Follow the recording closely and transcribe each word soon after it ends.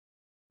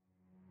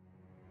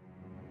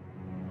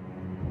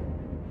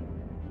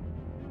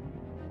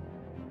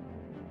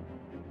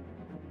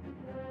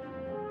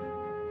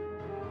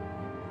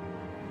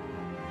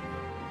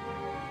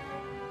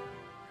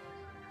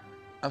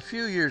A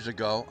few years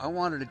ago, I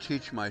wanted to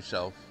teach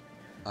myself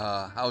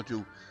how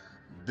to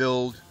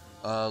build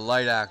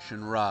light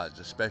action rods,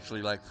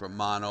 especially like for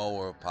mono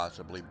or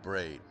possibly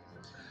braid.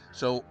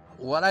 So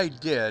what I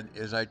did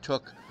is I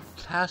took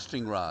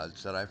casting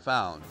rods that I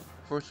found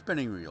for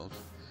spinning reels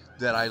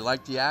that I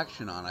liked the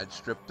action on. I'd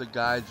strip the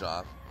guides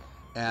off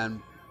and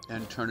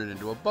turn it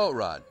into a boat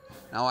rod.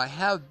 Now I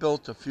have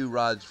built a few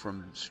rods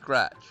from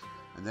scratch,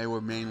 and they were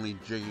mainly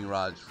jigging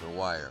rods for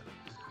wire.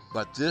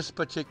 But this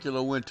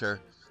particular winter,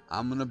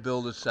 I'm going to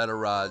build a set of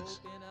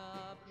rods,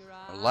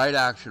 light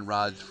action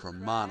rods for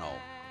mono.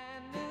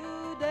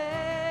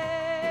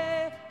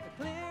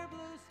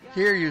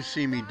 Here you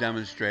see me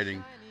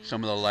demonstrating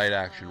some of the light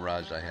action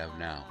rods I have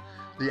now.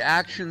 The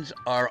actions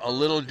are a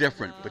little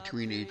different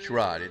between each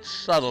rod. It's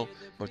subtle,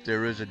 but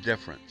there is a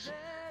difference.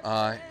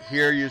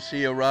 Here you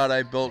see a rod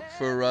I built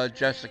for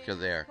Jessica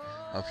there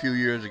a few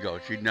years ago.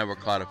 She'd never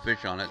caught a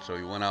fish on it, so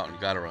we went out and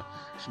got her a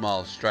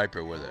small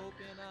striper with it.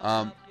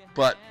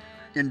 But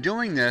in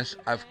doing this,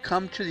 I've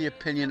come to the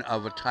opinion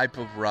of a type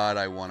of rod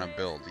I want to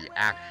build, the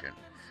action.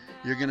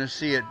 You're going to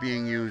see it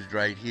being used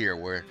right here,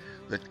 where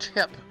the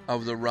tip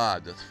of the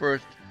rod, the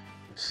first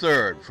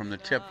third from the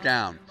tip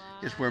down,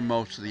 is where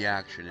most of the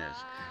action is.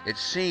 It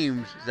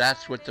seems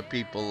that's what the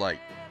people like.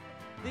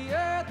 The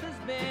earth has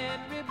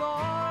been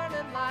reborn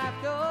and life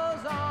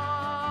goes on.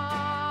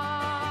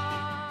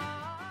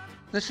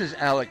 This is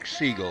Alex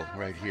Siegel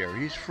right here.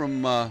 He's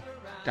from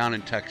down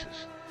in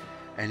Texas.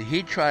 And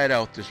he tried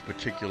out this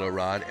particular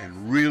rod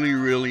and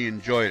really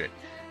enjoyed it.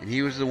 And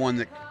he was the one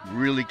that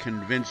really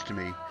convinced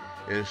me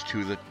as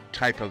to the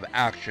type of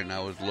action I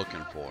was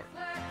looking for.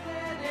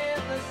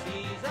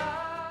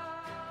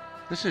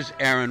 This is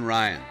Erin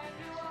Ryan.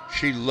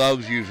 She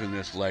loves using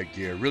this light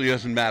gear. Really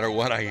doesn't matter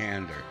what I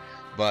hand her.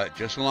 But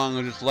just as long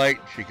as it's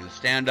light, she can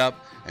stand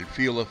up and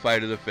feel the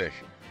fight of the fish.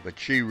 But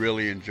she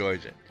really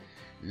enjoys it.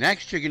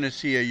 Next, you're going to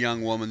see a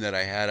young woman that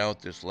I had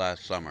out this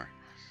last summer.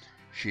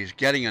 She's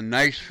getting a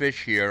nice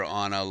fish here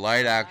on a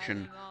light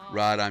action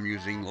rod I'm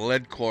using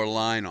lead core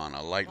line on,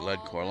 a light lead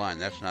core line.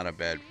 That's not a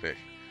bad fish.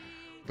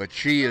 But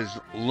she is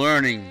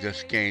learning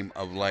this game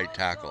of light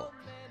tackle.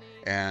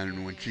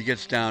 And when she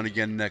gets down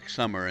again next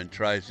summer and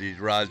tries these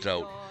rods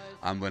out,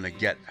 I'm going to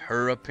get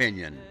her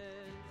opinion.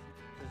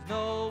 There's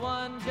no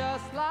one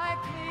just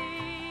like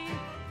me,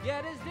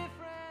 yet is different.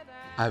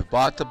 I've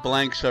bought the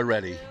blanks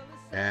already,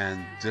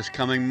 and this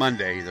coming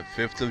Monday, the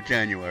 5th of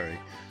January,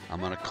 I'm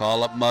going to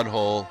call up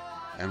Mudhole,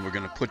 and we're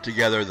going to put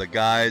together the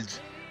guides,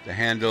 the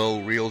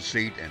handle, reel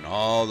seat, and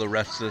all the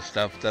rest of the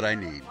stuff that I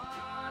need.